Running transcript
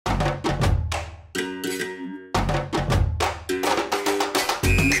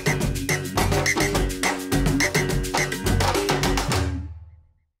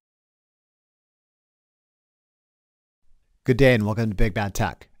Good day and welcome to Big Bad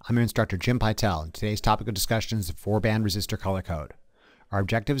Tech. I'm your instructor Jim Pytel, and today's topic of discussion is the 4-band resistor color code. Our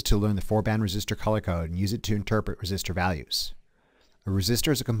objective is to learn the 4-band resistor color code and use it to interpret resistor values. A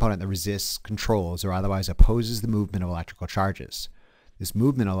resistor is a component that resists, controls, or otherwise opposes the movement of electrical charges. This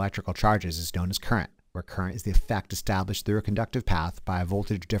movement of electrical charges is known as current, where current is the effect established through a conductive path by a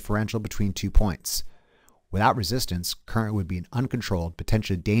voltage differential between 2 points. Without resistance, current would be an uncontrolled,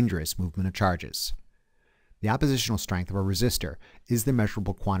 potentially dangerous movement of charges. The oppositional strength of a resistor is the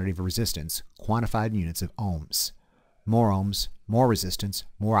measurable quantity of resistance, quantified in units of ohms. More ohms, more resistance,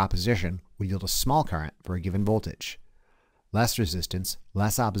 more opposition would yield a small current for a given voltage. Less resistance,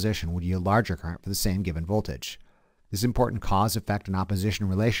 less opposition would yield larger current for the same given voltage. This important cause, effect, and opposition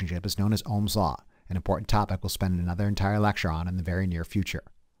relationship is known as Ohm's law, an important topic we'll spend another entire lecture on in the very near future.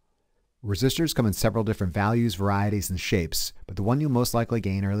 Resistors come in several different values, varieties, and shapes, but the one you'll most likely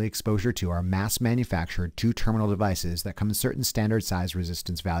gain early exposure to are mass-manufactured 2-terminal devices that come in certain standard size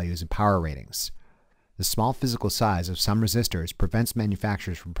resistance values and power ratings. The small physical size of some resistors prevents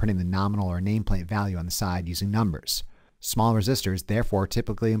manufacturers from printing the nominal or nameplate value on the side using numbers. Small resistors therefore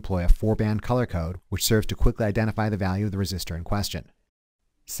typically employ a 4-band color code, which serves to quickly identify the value of the resistor in question.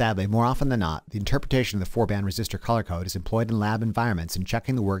 Sadly, more often than not, the interpretation of the 4-band resistor color code is employed in lab environments in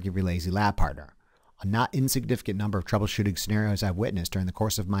checking the work of your lazy lab partner. A not insignificant number of troubleshooting scenarios I've witnessed during the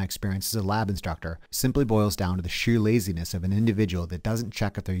course of my experience as a lab instructor simply boils down to the sheer laziness of an individual that doesn't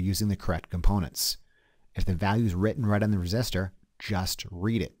check if they're using the correct components. If the value is written right on the resistor, just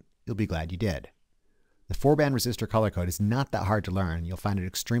read it. You'll be glad you did. The 4-band resistor color code is not that hard to learn, and you'll find it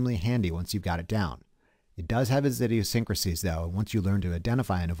extremely handy once you've got it down. It does have its idiosyncrasies though, and once you learn to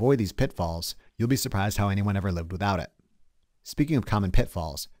identify and avoid these pitfalls, you'll be surprised how anyone ever lived without it. Speaking of common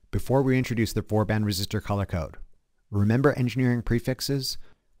pitfalls, before we introduce the 4-band resistor color code, remember engineering prefixes,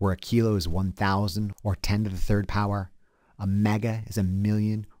 where a kilo is 1,000 or 10 to the 3rd power, a mega is a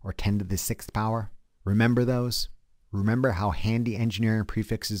million or 10 to the 6th power? Remember those? Remember how handy engineering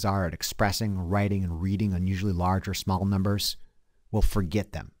prefixes are at expressing, writing, and reading unusually large or small numbers? Well,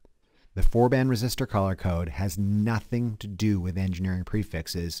 forget them. The 4-band resistor color code has nothing to do with engineering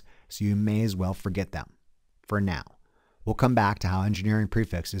prefixes, so you may as well forget them. For now. We'll come back to how engineering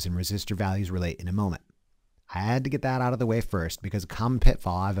prefixes and resistor values relate in a moment. I had to get that out of the way first because a common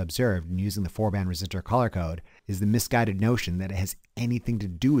pitfall I've observed in using the 4-band resistor color code is the misguided notion that it has anything to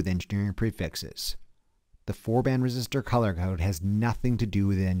do with engineering prefixes. The 4-band resistor color code has nothing to do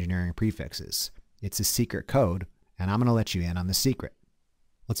with engineering prefixes. It's a secret code, and I'm going to let you in on the secret.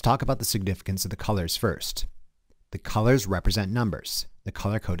 Let's talk about the significance of the colors first. The colors represent numbers. The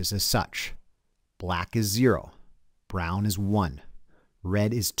color code is as such. Black is 0. Brown is 1.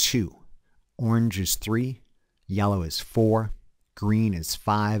 Red is 2. Orange is 3. Yellow is 4. Green is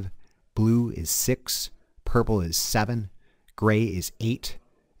 5. Blue is 6. Purple is 7. Gray is 8.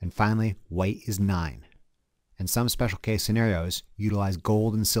 And finally, white is 9. In some special case scenarios, utilize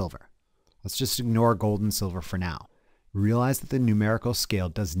gold and silver. Let's just ignore gold and silver for now. Realize that the numerical scale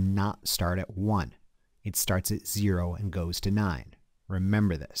does not start at 1. It starts at 0 and goes to 9.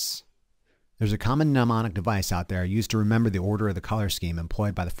 Remember this. There's a common mnemonic device out there used to remember the order of the color scheme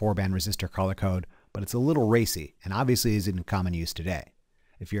employed by the 4-band resistor color code, but it's a little racy and obviously isn't in common use today.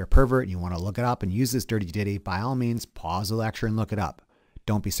 If you're a pervert and you want to look it up and use this dirty ditty, by all means pause the lecture and look it up.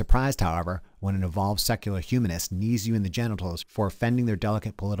 Don't be surprised, however, when an evolved secular humanist knees you in the genitals for offending their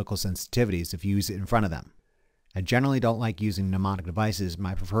delicate political sensitivities if you use it in front of them. I generally don't like using mnemonic devices.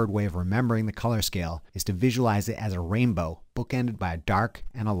 My preferred way of remembering the color scale is to visualize it as a rainbow, bookended by a dark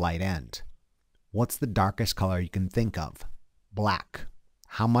and a light end. What's the darkest color you can think of? Black.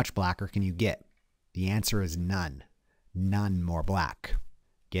 How much blacker can you get? The answer is none. None more black.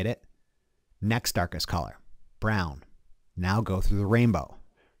 Get it? Next darkest color. Brown. Now go through the rainbow.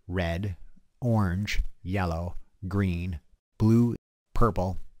 Red, orange, yellow, green, blue,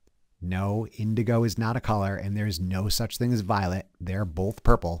 purple. No, indigo is not a color, and there's no such thing as violet. They're both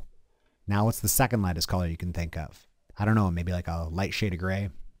purple. Now what's the second lightest color you can think of? I don't know, maybe like a light shade of gray?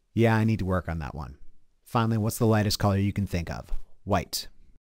 Yeah, I need to work on that one. Finally, what's the lightest color you can think of? White.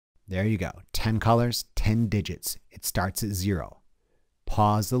 There you go. 10 colors, 10 digits. It starts at 0.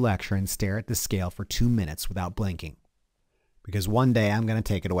 Pause the lecture and stare at the scale for 2 minutes without blinking. Because one day I'm going to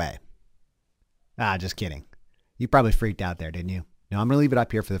take it away. Just kidding. You probably freaked out there, didn't you? Now I'm going to leave it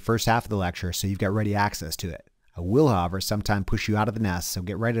up here for the first half of the lecture so you've got ready access to it. I will, however, sometime push you out of the nest, so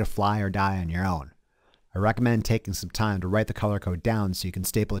get ready to fly or die on your own. I recommend taking some time to write the color code down so you can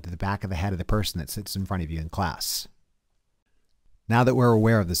staple it to the back of the head of the person that sits in front of you in class. Now that we're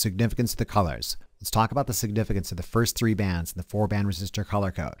aware of the significance of the colors, let's talk about the significance of the first 3 bands in the 4-band resistor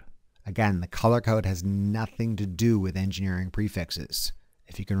color code. Again, the color code has nothing to do with engineering prefixes.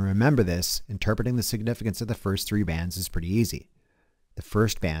 If you can remember this, interpreting the significance of the first three bands is pretty easy. The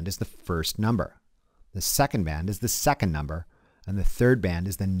first band is the first number. The second band is the second number. And the third band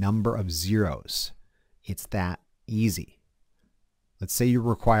is the number of zeros. It's that easy. Let's say you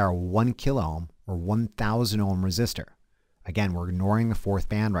require a 1 kilo ohm or 1000 ohm resistor. Again, we're ignoring the fourth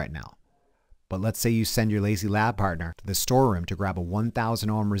band right now. But let's say you send your lazy lab partner to the storeroom to grab a 1000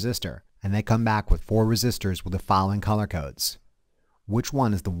 ohm resistor, and they come back with 4 resistors with the following color codes. Which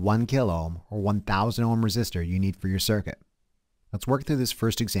one is the 1 kilo ohm or 1000 ohm resistor you need for your circuit? Let's work through this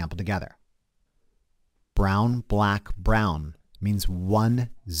first example together. Brown, black, brown means 1,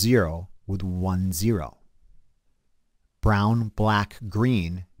 0 with 1, 0. Brown, black,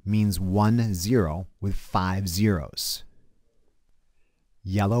 green means 1, 0 with 5 zeros.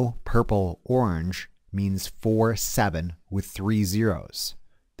 Yellow, purple, orange means 4, 7 with 3 zeros.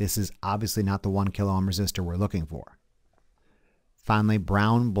 This is obviously not the 1 kilo ohm resistor we're looking for. Finally,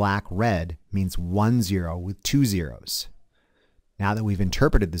 brown, black, red means 1, 0 with 2 zeros. Now that we've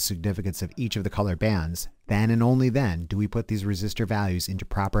interpreted the significance of each of the color bands, then and only then do we put these resistor values into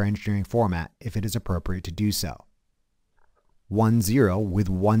proper engineering format if it is appropriate to do so. 1, 0 with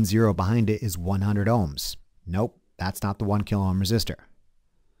 1, 0 behind it is 100 ohms. Nope, that's not the 1 kilo ohm resistor.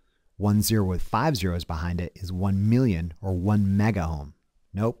 1, 0 with 5 zeros behind it is 1 million or 1 mega ohm.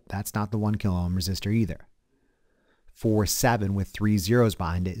 Nope, that's not the 1 kilo ohm resistor either. 4, 7 with 3 zeros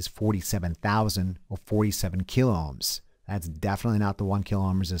behind it is 47,000 or 47 kilo ohms. That's definitely not the 1 kilo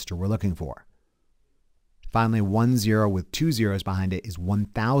ohm resistor we're looking for. Finally, 1, 0 with 2 zeros behind it is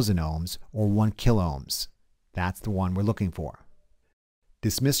 1000 ohms or 1 kilo ohms. That's the one we're looking for.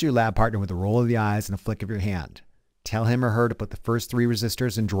 Dismiss your lab partner with a roll of the eyes and a flick of your hand. Tell him or her to put the first 3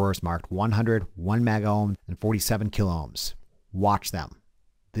 resistors in drawers marked 100, 1 mega ohm, and 47 kilo ohms. Watch them.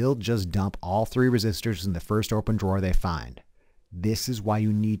 They'll just dump all 3 resistors in the first open drawer they find. This is why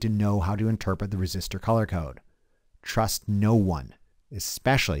you need to know how to interpret the resistor color code. Trust no one,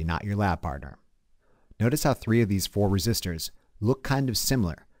 especially not your lab partner. Notice how 3 of these 4 resistors look kind of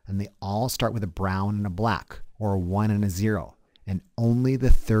similar, and they all start with a brown and a black, or a 1 and a 0, and only the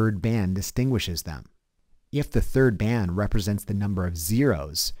third band distinguishes them. If the third band represents the number of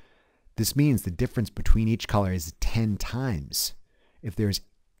zeros, this means the difference between each color is 10 times. If there's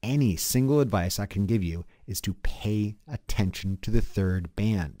any single advice I can give you is to pay attention to the third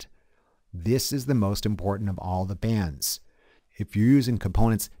band. This is the most important of all the bands. If you're using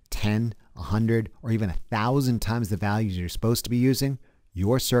components 10, 100, or even 1,000 times the values you're supposed to be using,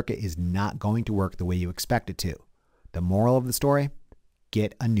 your circuit is not going to work the way you expect it to. The moral of the story?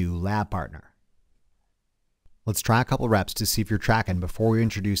 Get a new lab partner. Let's try a couple reps to see if you're tracking before we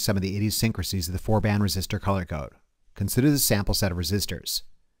introduce some of the idiosyncrasies of the 4-band resistor color code. Consider the sample set of resistors.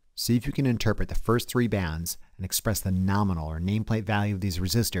 See if you can interpret the first 3 bands and express the nominal or nameplate value of these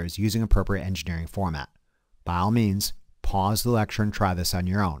resistors using appropriate engineering format. By all means, pause the lecture and try this on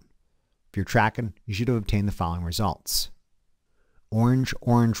your own. If you're tracking, you should have obtained the following results. Orange,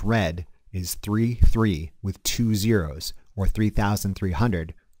 orange, red is 3, 3 with 2 zeros, or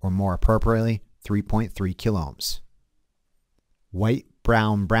 3,300, or more appropriately, 3.3 kilo ohms. White,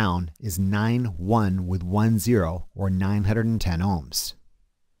 brown, brown is 9, 1 with 1 0, or 910 ohms.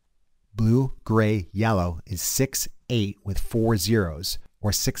 Blue, gray, yellow is 6, 8 with 4 zeros,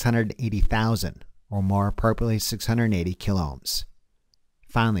 or 680,000, or more appropriately 680 kilo ohms.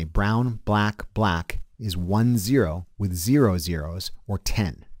 Finally, brown, black, black is 1, 0 with 0 zeros, or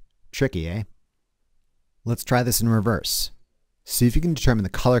 10. Tricky, eh? Let's try this in reverse. See if you can determine the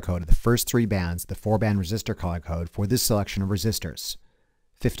color code of the first 3 bands of the 4-band resistor color code for this selection of resistors.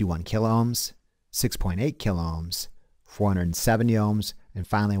 51 kilo ohms, 6.8 kilo ohms, 470 ohms, and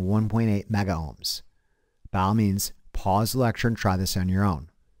finally 1.8 mega ohms. By all means, pause the lecture and try this on your own.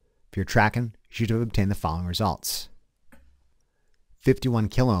 If you're tracking, you should have obtained the following results. 51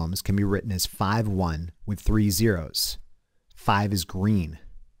 kilo ohms can be written as 5, 1 with 3 zeros. 5 is green,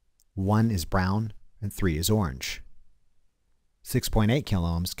 1 is brown, and 3 is orange. 6.8 kilo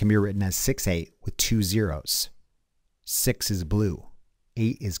ohms can be written as 6, 8 with 2 zeros. 6 is blue,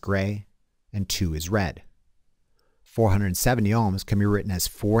 8 is gray, and 2 is red. 470 ohms can be written as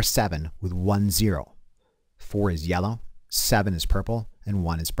 4, 7 with 1 0. 4 is yellow, 7 is purple, and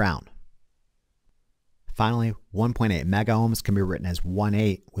 1 is brown. Finally, 1.8 mega ohms can be written as 1,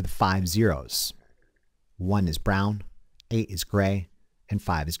 8 with 5 zeros. 1 is brown, 8 is gray, and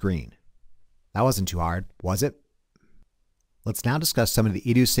 5 is green. That wasn't too hard, was it? Let's now discuss some of the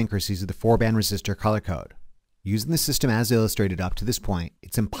idiosyncrasies of the 4-band resistor color code. Using the system as illustrated up to this point,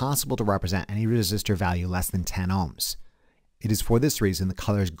 it's impossible to represent any resistor value less than 10 ohms. It is for this reason the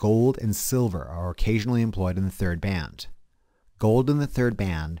colors gold and silver are occasionally employed in the third band. Gold in the third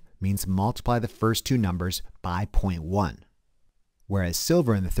band means multiply the first two numbers by 0.1, whereas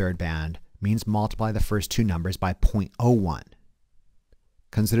silver in the third band means multiply the first two numbers by 0.01.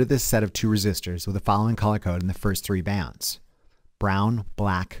 Consider this set of two resistors with the following color code in the first three bands: brown,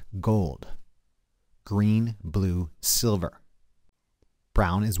 black, gold; green, blue, silver.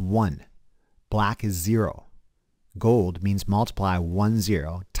 Brown is 1, black is 0. Gold means multiply 10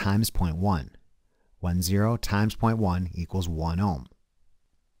 times 0.1. 10 times 0.1 equals 1 ohm.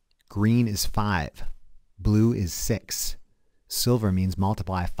 Green is 5, blue is 6. Silver means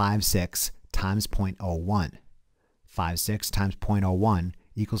multiply 56 times 0.01. 56 times 0.01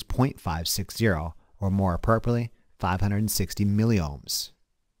 equals 0.560, or more appropriately, 560 milliohms.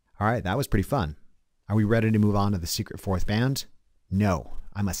 All right, that was pretty fun. Are we ready to move on to the secret fourth band? No,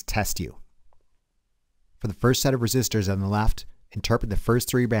 I must test you. For the first set of resistors on the left, interpret the first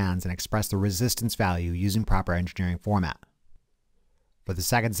three bands and express the resistance value using proper engineering format. For the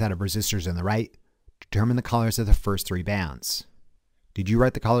second set of resistors on the right, determine the colors of the first three bands. Did you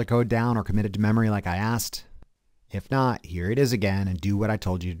write the color code down or commit it to memory like I asked? If not, here it is again, and do what I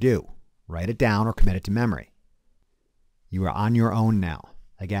told you to do. Write it down or commit it to memory. You are on your own now.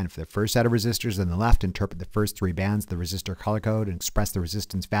 Again, for the first set of resistors on the left, interpret the first three bands of the resistor color code and express the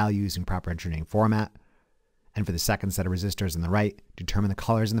resistance value using proper engineering format. And for the second set of resistors on the right, determine the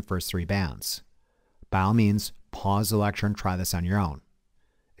colors in the first three bands. By all means, pause the lecture and try this on your own.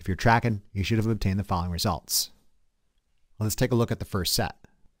 If you're tracking, you should have obtained the following results. Let's take a look at the first set.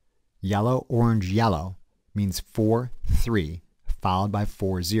 Yellow, orange, yellow means 4, 3, followed by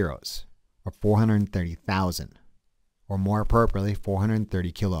 4 zeros, or 430,000, or more appropriately,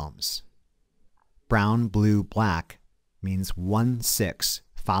 430 kiloohms. Brown, blue, black means 1, 6,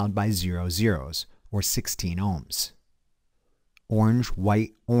 followed by 0 zeros, or 16 ohms. Orange,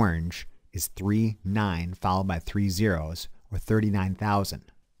 white, orange is 3, 9, followed by 3 zeros, or 39,000,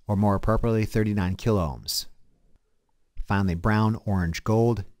 or more appropriately, 39 kiloohms. Finally, brown, orange,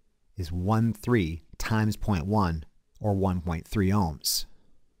 gold is 1, 3 times 0.1, or 1.3 ohms.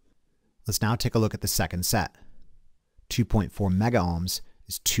 Let's now take a look at the second set. 2.4 mega ohms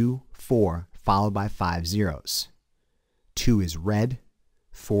is 2, 4, followed by 5 zeros. 2 is red,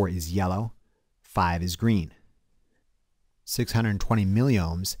 4 is yellow, 5 is green. 620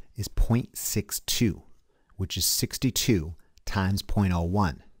 milliohms is 0.62, which is 62 times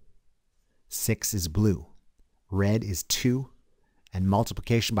 0.01. 6 is blue, red is 2, and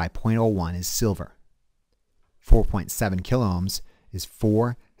multiplication by 0.01 is silver. 4.7 kiloohms is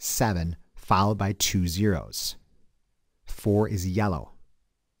 4, 7, followed by 2 zeros. 4 is yellow,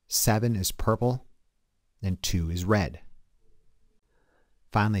 7 is purple, and 2 is red.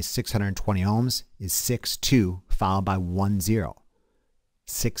 Finally, 620 ohms is 6, 2, followed by 1 0.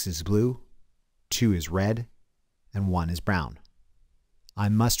 6 is blue, 2 is red, and 1 is brown. I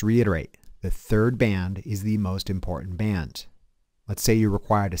must reiterate, the third band is the most important band. Let's say you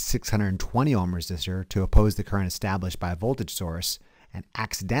required a 620 ohm resistor to oppose the current established by a voltage source and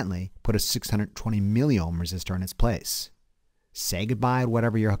accidentally put a 620 milliohm resistor in its place. Say goodbye to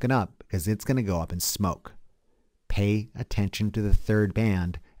whatever you're hooking up, because it's going to go up in smoke. Pay attention to the third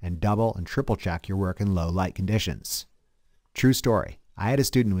band and double and triple check your work in low light conditions. True story. I had a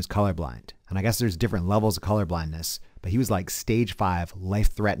student who was colorblind, and I guess there's different levels of colorblindness, but he was like stage 5,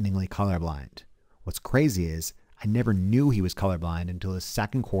 life-threateningly colorblind. What's crazy is I never knew he was colorblind until the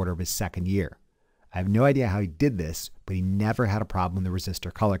second quarter of his second year. I have no idea how he did this, but he never had a problem with the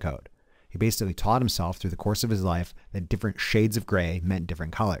resistor color code. He basically taught himself through the course of his life that different shades of gray meant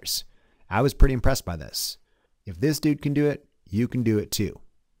different colors. I was pretty impressed by this. If this dude can do it, you can do it too.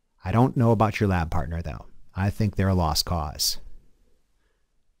 I don't know about your lab partner though. I think they're a lost cause.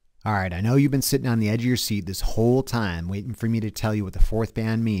 All right, I know you've been sitting on the edge of your seat this whole time waiting for me to tell you what the fourth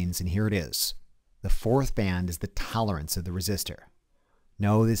band means, and here it is. The fourth band is the tolerance of the resistor.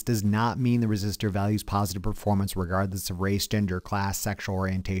 No, this does not mean the resistor values positive performance regardless of race, gender, class, sexual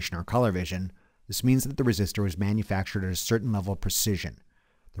orientation, or color vision. This means that the resistor was manufactured at a certain level of precision.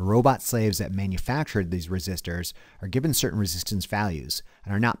 The robot slaves that manufactured these resistors are given certain resistance values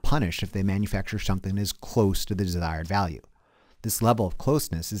and are not punished if they manufacture something that is close to the desired value. This level of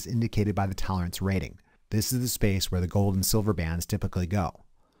closeness is indicated by the tolerance rating. This is the space where the gold and silver bands typically go.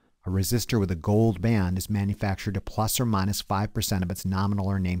 A resistor with a gold band is manufactured to plus or minus 5% of its nominal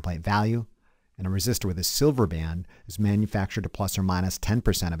or nameplate value, and a resistor with a silver band is manufactured to plus or minus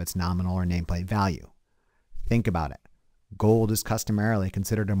 10% of its nominal or nameplate value. Think about it. Gold is customarily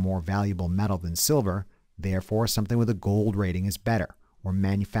considered a more valuable metal than silver, therefore something with a gold rating is better, or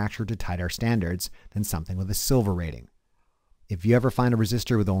manufactured to tighter standards, than something with a silver rating. If you ever find a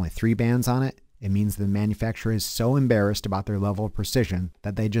resistor with only 3 bands on it, it means the manufacturer is so embarrassed about their level of precision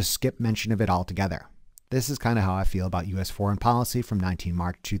that they just skip mention of it altogether. This is kind of how I feel about U.S. foreign policy from 19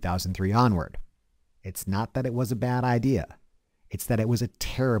 March 2003 onward. It's not that it was a bad idea. It's that it was a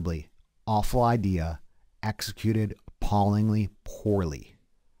terribly awful idea executed appallingly poorly.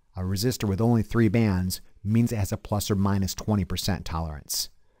 A resistor with only 3 bands means it has a plus or minus 20% tolerance.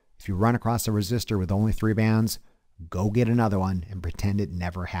 If you run across a resistor with only 3 bands, go get another one and pretend it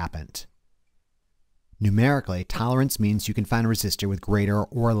never happened. Numerically, tolerance means you can find a resistor with greater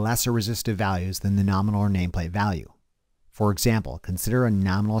or lesser resistive values than the nominal or nameplate value. For example, consider a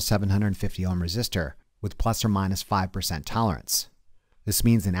nominal 750 ohm resistor with plus or minus 5% tolerance. This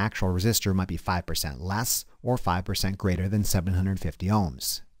means an actual resistor might be 5% less or 5% greater than 750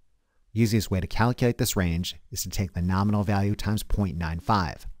 ohms. The easiest way to calculate this range is to take the nominal value times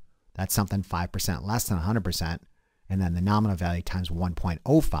 0.95. That's something 5% less than 100%, and then the nominal value times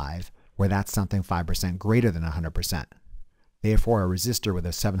 1.05, where that's something 5% greater than 100%. Therefore, a resistor with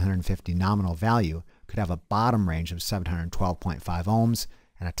a 750 nominal value could have a bottom range of 712.5 ohms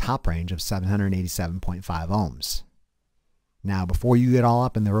and a top range of 787.5 ohms. Now, before you get all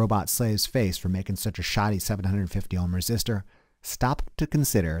up in the robot slave's face for making such a shoddy 750 ohm resistor, stop to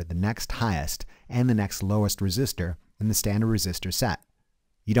consider the next highest and the next lowest resistor in the standard resistor set.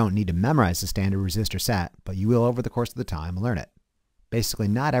 You don't need to memorize the standard resistor set, but you will over the course of the time learn it. Basically,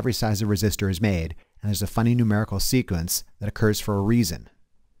 not every size of resistor is made, and there's a funny numerical sequence that occurs for a reason.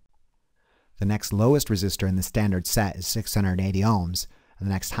 The next lowest resistor in the standard set is 680 ohms, and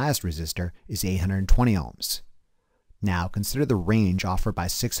the next highest resistor is 820 ohms. Now, consider the range offered by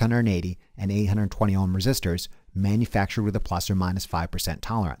 680 and 820 ohm resistors manufactured with a plus or minus 5%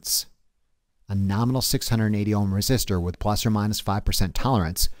 tolerance. A nominal 680 ohm resistor with plus or minus 5%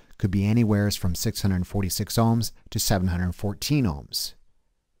 tolerance could be anywhere from 646 ohms to 714 ohms,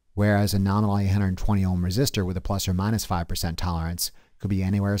 whereas a nominal 820 ohm resistor with a plus or minus 5% tolerance could be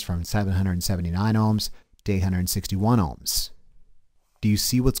anywhere from 779 ohms to 861 ohms. Do you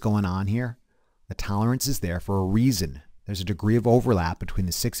see what's going on here? The tolerance is there for a reason. There's a degree of overlap between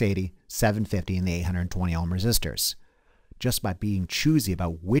the 680, 750, and the 820 ohm resistors. Just by being choosy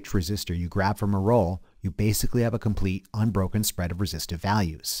about which resistor you grab from a roll, you basically have a complete, unbroken spread of resistive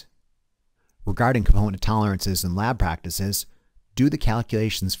values. Regarding component tolerances and lab practices, do the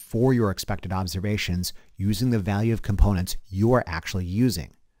calculations for your expected observations using the value of components you are actually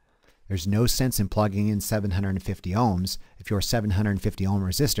using. There's no sense in plugging in 750 ohms if your 750 ohm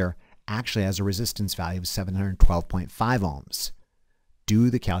resistor actually has a resistance value of 712.5 ohms.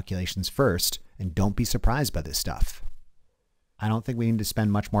 Do the calculations first and don't be surprised by this stuff. I don't think we need to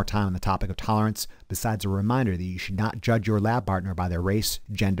spend much more time on the topic of tolerance besides a reminder that you should not judge your lab partner by their race,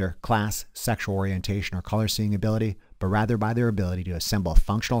 gender, class, sexual orientation, or color seeing ability, but rather by their ability to assemble a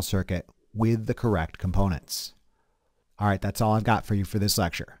functional circuit with the correct components. Alright, that's all I've got for you for this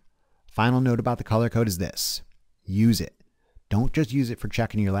lecture. Final note about the color code is this: use it. Don't just use it for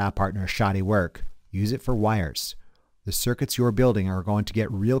checking your lab partner's shoddy work. Use it for wires. The circuits you're building are going to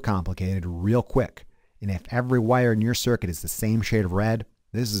get real complicated real quick. And if every wire in your circuit is the same shade of red,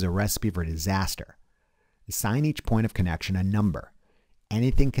 this is a recipe for disaster. Assign each point of connection a number.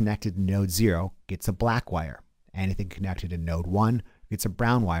 Anything connected to node 0 gets a black wire. Anything connected to node 1 gets a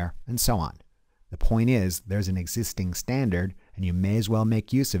brown wire, and so on. The point is, there's an existing standard, and you may as well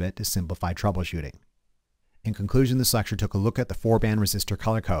make use of it to simplify troubleshooting. In conclusion, this lecture took a look at the 4-band resistor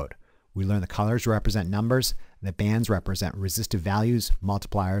color code. We learned the colors represent numbers, and the bands represent resistive values,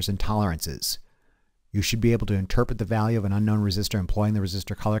 multipliers, and tolerances. You should be able to interpret the value of an unknown resistor employing the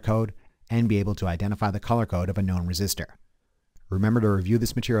resistor color code and be able to identify the color code of a known resistor. Remember to review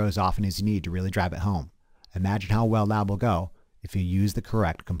this material as often as you need to really drive it home. Imagine how well lab will go if you use the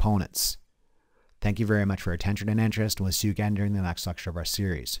correct components. Thank you very much for your attention and interest, and we'll see you again during the next lecture of our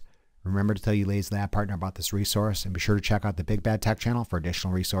series. Remember to tell your lazy lab partner about this resource, and be sure to check out the Big Bad Tech channel for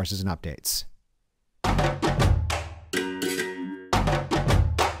additional resources and updates.